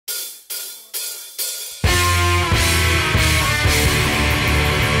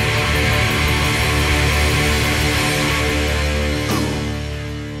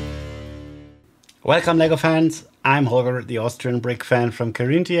Welcome LEGO fans, I'm Holger, the Austrian brick fan from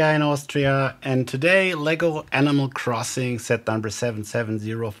Carinthia in Austria, and today LEGO Animal Crossing set number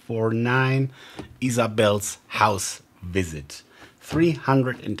 77049, Isabelle's house visit.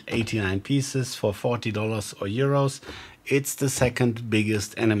 389 pieces for $40 or euros. It's the second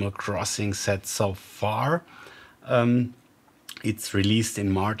biggest Animal Crossing set so far. It's released in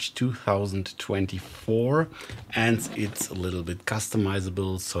March 2024 and it's a little bit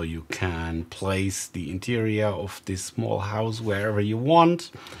customizable, so you can place the interior of this small house wherever you want.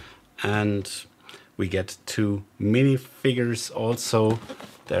 And we get two minifigures also.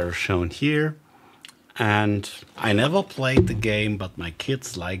 They're shown here. And I never played the game, but my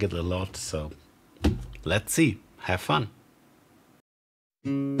kids like it a lot, so let's see. Have fun.